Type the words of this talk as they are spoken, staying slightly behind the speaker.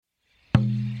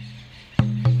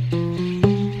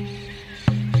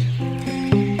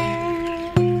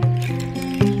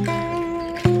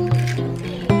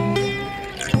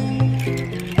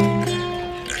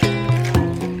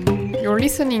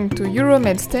listening to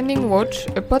Euromed Standing Watch,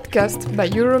 a podcast by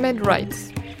Euromed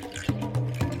Rights.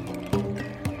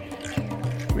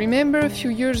 Remember a few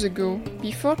years ago,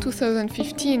 before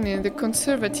 2015 and the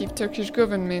conservative Turkish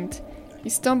government,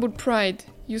 Istanbul Pride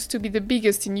used to be the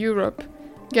biggest in Europe,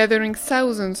 gathering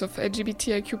thousands of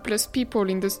LGBTIQ+ people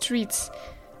in the streets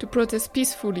to protest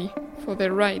peacefully for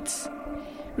their rights.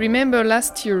 Remember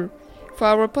last year, for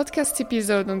our podcast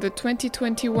episode on the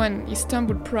 2021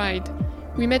 Istanbul Pride,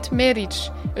 we met Meriç,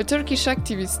 a Turkish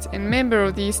activist and member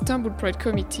of the Istanbul Pride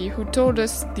Committee, who told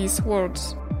us these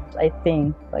words. I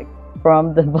think,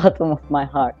 from the bottom of my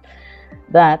heart,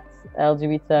 that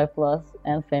LGBTI+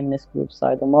 and feminist groups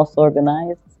are the most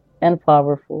organized and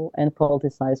powerful and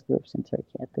politicized groups in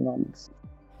Turkey at the moment.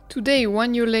 Today,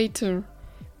 1 year later,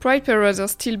 Pride parades are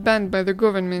still banned by the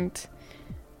government.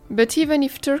 But even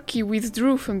if Turkey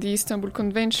withdrew from the Istanbul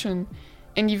Convention,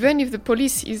 and even if the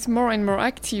police is more and more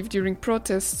active during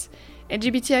protests,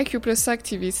 LGBTIQ+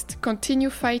 activists continue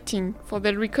fighting for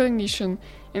their recognition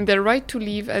and their right to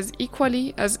live as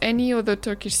equally as any other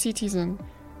Turkish citizen.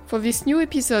 For this new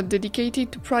episode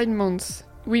dedicated to Pride Month,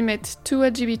 we met two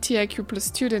LGBTIQ+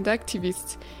 student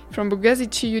activists from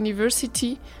Bogazici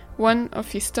University, one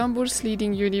of Istanbul's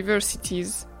leading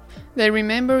universities. They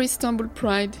remember Istanbul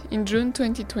Pride in June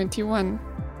 2021.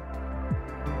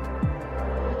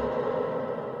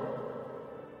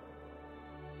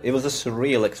 It was a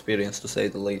surreal experience, to say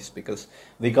the least, because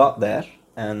we got there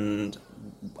and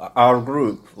our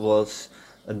group was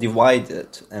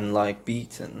divided and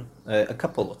beaten a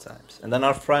couple of times, and then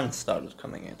our friends started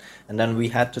coming in, and then we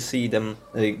had to see them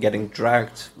getting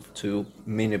dragged to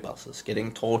minibuses,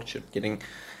 getting tortured, getting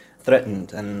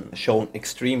threatened, and shown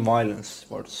extreme violence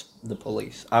towards the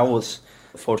police. I was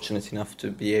fortunate enough to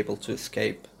be able to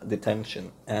escape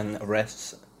detention and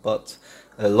arrests, but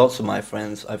lots of my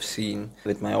friends I've seen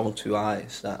with my own two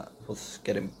eyes that was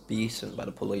getting beaten by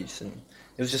the police, and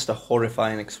it was just a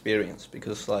horrifying experience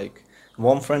because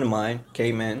one friend of mine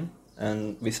came in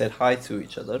and we said hi to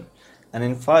each other, and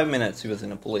in 5 minutes he was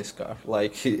in a police car.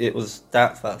 It was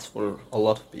that fast for a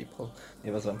lot of people.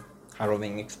 It was a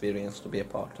harrowing experience to be a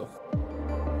part of.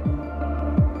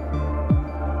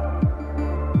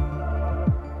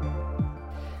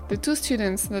 The two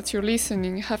students that you're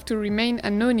listening have to remain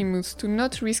anonymous to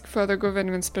not risk further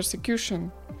government's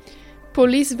persecution.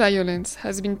 Police violence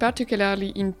has been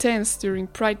particularly intense during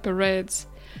Pride parades,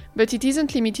 but it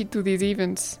isn't limited to these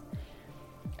events.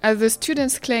 As the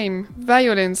students claim,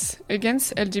 violence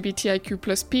against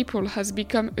LGBTIQ+ people has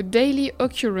become a daily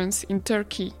occurrence in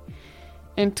Turkey.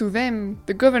 And to them,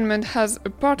 the government has a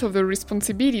part of the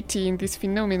responsibility in this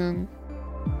phenomenon.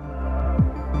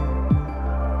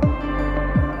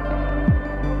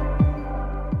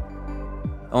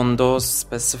 On those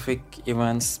specific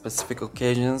events, specific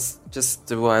occasions, just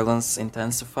the violence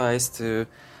intensifies to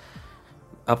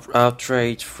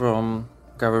outrage from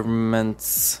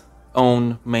government's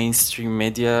own mainstream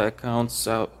media accounts.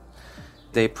 So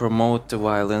they promote the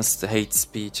violence, the hate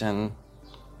speech, and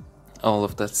all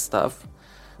of that stuff.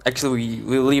 Actually,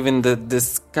 we live in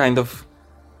this kind of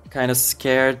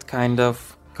scared, kind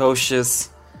of cautious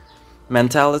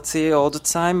mentality all the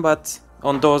time. But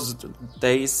on those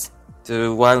days,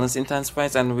 the violence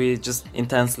intensifies, and we just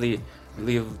intensely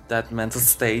live that mental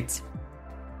state.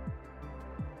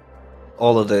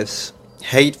 All of this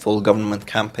hateful government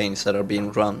campaigns that are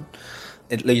being run,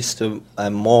 it leads to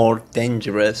a more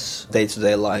dangerous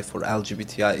day-to-day life for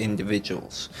LGBTI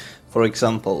individuals. For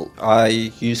example,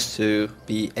 I used to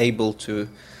be able to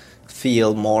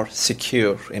feel more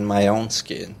secure in my own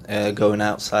skin, going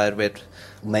outside with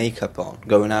makeup on,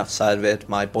 going outside with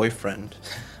my boyfriend,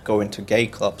 going to gay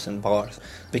clubs and bars,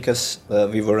 because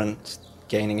we weren't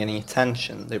gaining any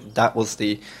attention. That was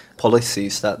the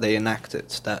policies that they enacted,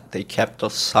 that they kept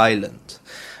us silent.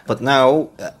 But now,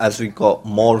 as we got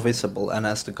more visible and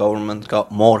as the government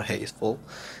got more hateful,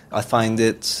 I find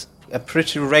it a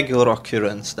pretty regular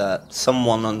occurrence that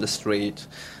someone on the street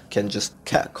can just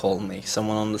catcall me,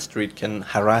 someone on the street can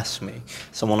harass me,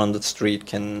 someone on the street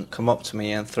can come up to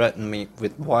me and threaten me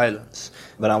with violence.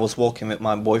 When I was walking with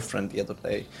my boyfriend the other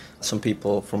day, some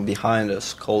people from behind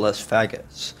us called us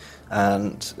faggots.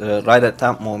 And right at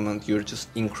that moment, you're just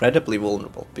incredibly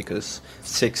vulnerable because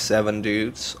 6-7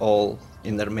 dudes, all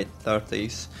in their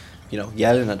mid-30s,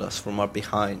 yelling at us from our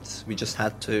behinds. We just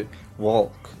had to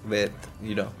walk with,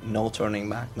 no turning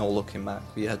back, no looking back.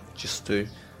 We had just to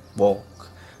walk.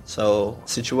 So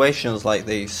situations like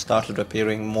these started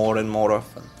appearing more and more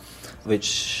often,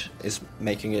 which is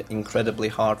making it incredibly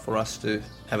hard for us to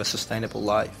have a sustainable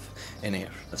life in here.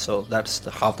 So that's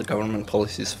how the government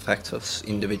policies affect us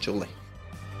individually.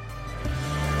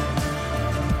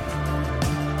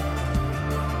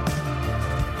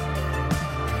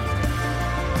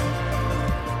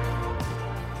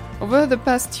 Over the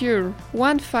past year,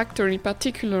 one factor in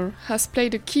particular has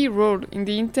played a key role in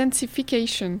the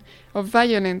intensification of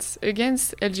violence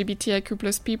against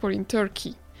LGBTIQ+ people in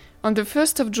Turkey. On the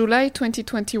 1st of July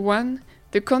 2021,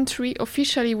 the country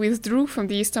officially withdrew from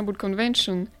the Istanbul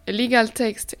Convention, a legal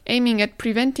text aiming at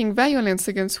preventing violence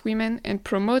against women and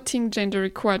promoting gender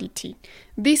equality.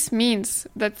 This means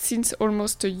that since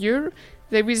almost a year,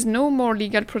 there is no more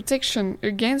legal protection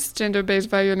against gender-based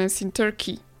violence in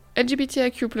Turkey.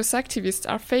 LGBTIQ+ activists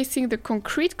are facing the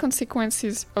concrete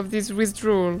consequences of this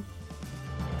withdrawal.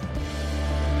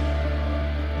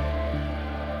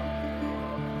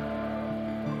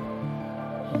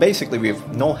 Basically, we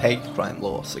have no hate crime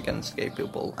laws against gay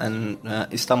people, and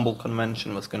Istanbul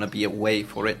Convention was going to be a way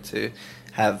for it to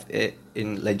have it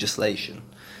in legislation.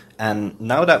 And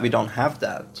now that we don't have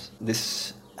that,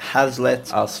 this has led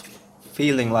us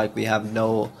feeling like we have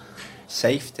no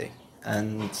safety,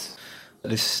 and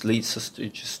this leads us to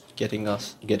just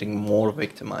getting more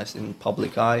victimized in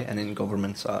public eye and in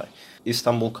government's eye.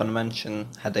 Istanbul Convention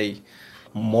had a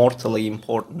mortally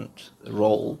important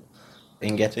role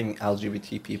in getting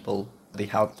LGBT people the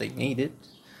help they needed,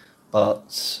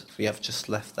 but we have just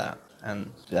left that,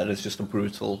 and that is just a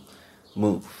brutal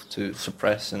move to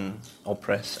suppress and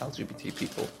oppress LGBT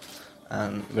people,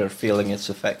 and we're feeling its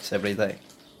effects every day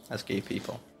as gay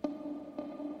people.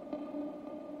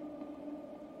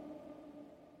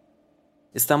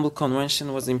 Istanbul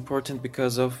Convention was important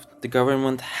because of the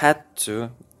government had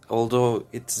to, although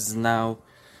it is now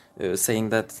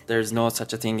saying that there's no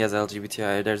such a thing as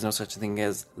LGBTI, there's no such a thing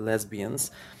as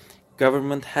lesbians,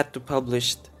 government had to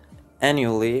publish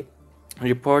annually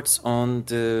reports on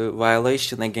the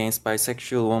violation against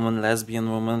bisexual women, lesbian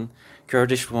women,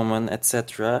 Kurdish women,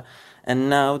 etc. And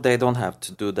now they don't have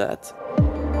to do that.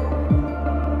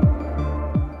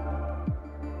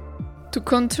 To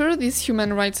counter these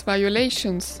human rights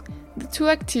violations, the two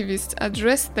activists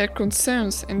addressed their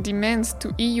concerns and demands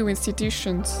to EU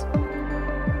institutions.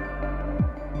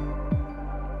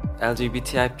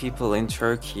 LGBTI people in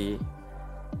Turkey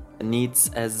needs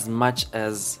as much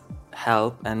as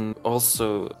help and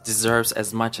also deserves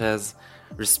as much as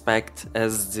respect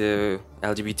as the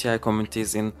LGBTI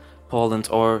communities in Poland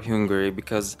or Hungary,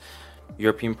 because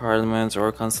European Parliament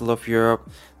or Council of Europe,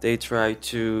 they try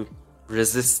to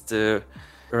resist the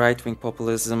right-wing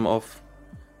populism of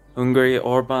Hungary,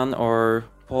 Orban, or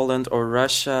Poland or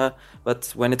Russia,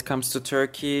 but when it comes to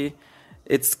Turkey,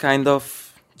 it's kind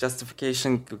of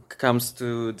justification comes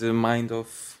to the mind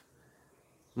of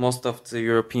most of the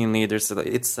European leaders.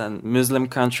 It's a Muslim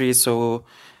country, so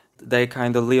they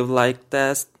kind of live like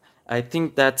that. I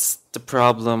think that's the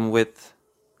problem with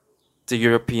the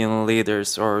European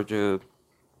leaders or the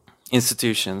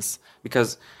institutions,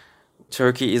 because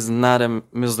Turkey is not a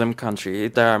Muslim country.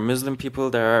 There are Muslim people,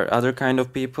 there are other kind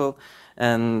of people,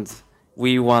 and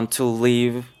we want to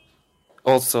live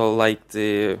also like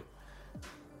the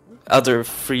other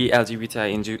free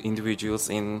LGBTI individuals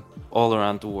in all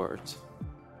around the world.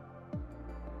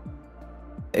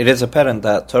 It is apparent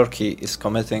that Turkey is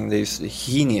committing these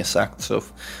heinous acts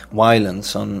of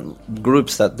violence on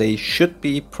groups that they should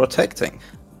be protecting.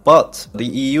 But the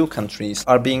EU countries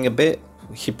are being a bit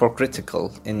hypocritical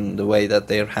in the way that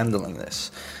they're handling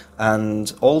this.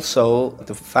 And also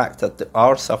the fact that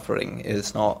our suffering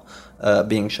is not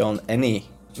being shown any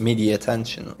media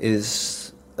attention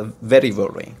is very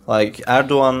worrying. Like,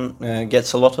 Erdogan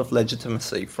gets a lot of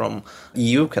legitimacy from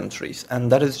EU countries, and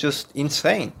that is just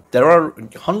insane. There are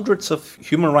hundreds of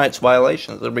human rights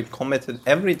violations that are being committed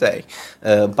every day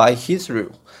by his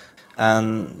rule,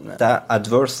 and that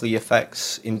adversely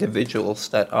affects individuals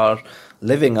that are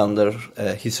living under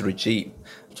his regime.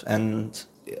 And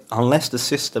unless the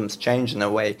systems change in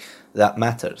a way that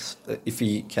matters, if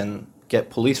he can get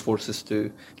police forces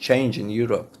to change in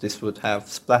Europe, this would have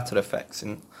splatter effects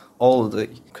in all the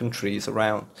countries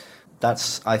around.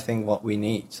 That's, I think, what we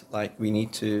need. Like, we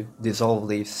need to dissolve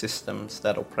these systems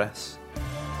that oppress.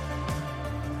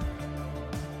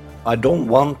 I don't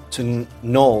want to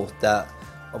know that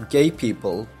gay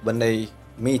people, when they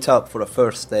meet up for a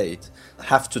first date,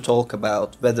 have to talk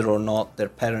about whether or not their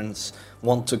parents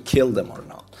want to kill them or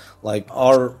not. Like,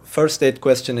 our first date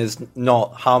question is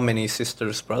not how many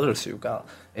sisters, brothers you got.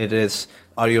 It is,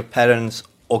 are your parents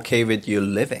okay with you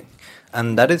living?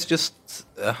 And that is just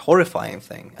a horrifying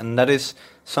thing. And that is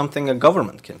something a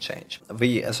government can change.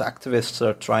 We as activists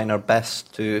are trying our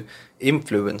best to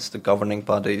influence the governing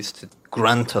bodies to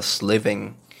grant us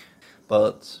living.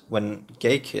 But when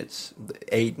gay kids,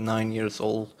 8, 9 years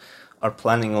old, are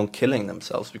planning on killing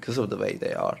themselves because of the way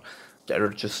they are, there are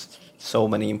just so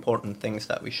many important things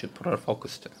that we should put our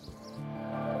focus to.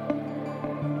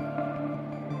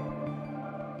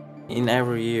 In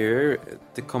every year,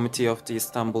 the committee of the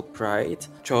Istanbul Pride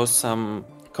chose some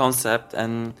concept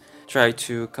and tried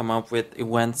to come up with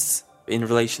events in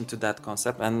relation to that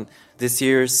concept. And this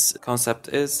year's concept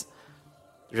is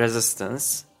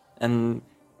resistance. And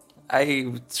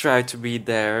I try to be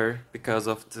there because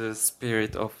of the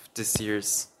spirit of this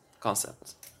year's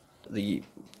concept. The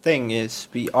thing is,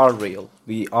 we are real,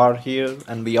 we are here,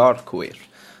 and we are queer.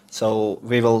 So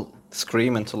we will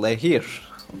scream until they hear.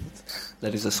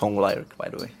 That is a song lyric, by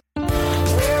the way.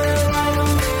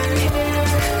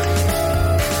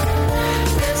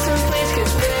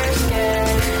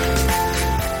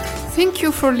 Thank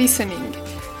you for listening.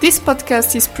 This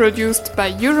podcast is produced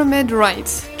by Euromed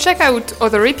Rights. Check out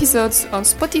other episodes on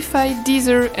Spotify,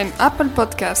 Deezer, and Apple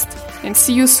Podcast. And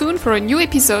see you soon for a new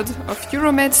episode of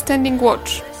Euromed Standing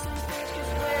Watch.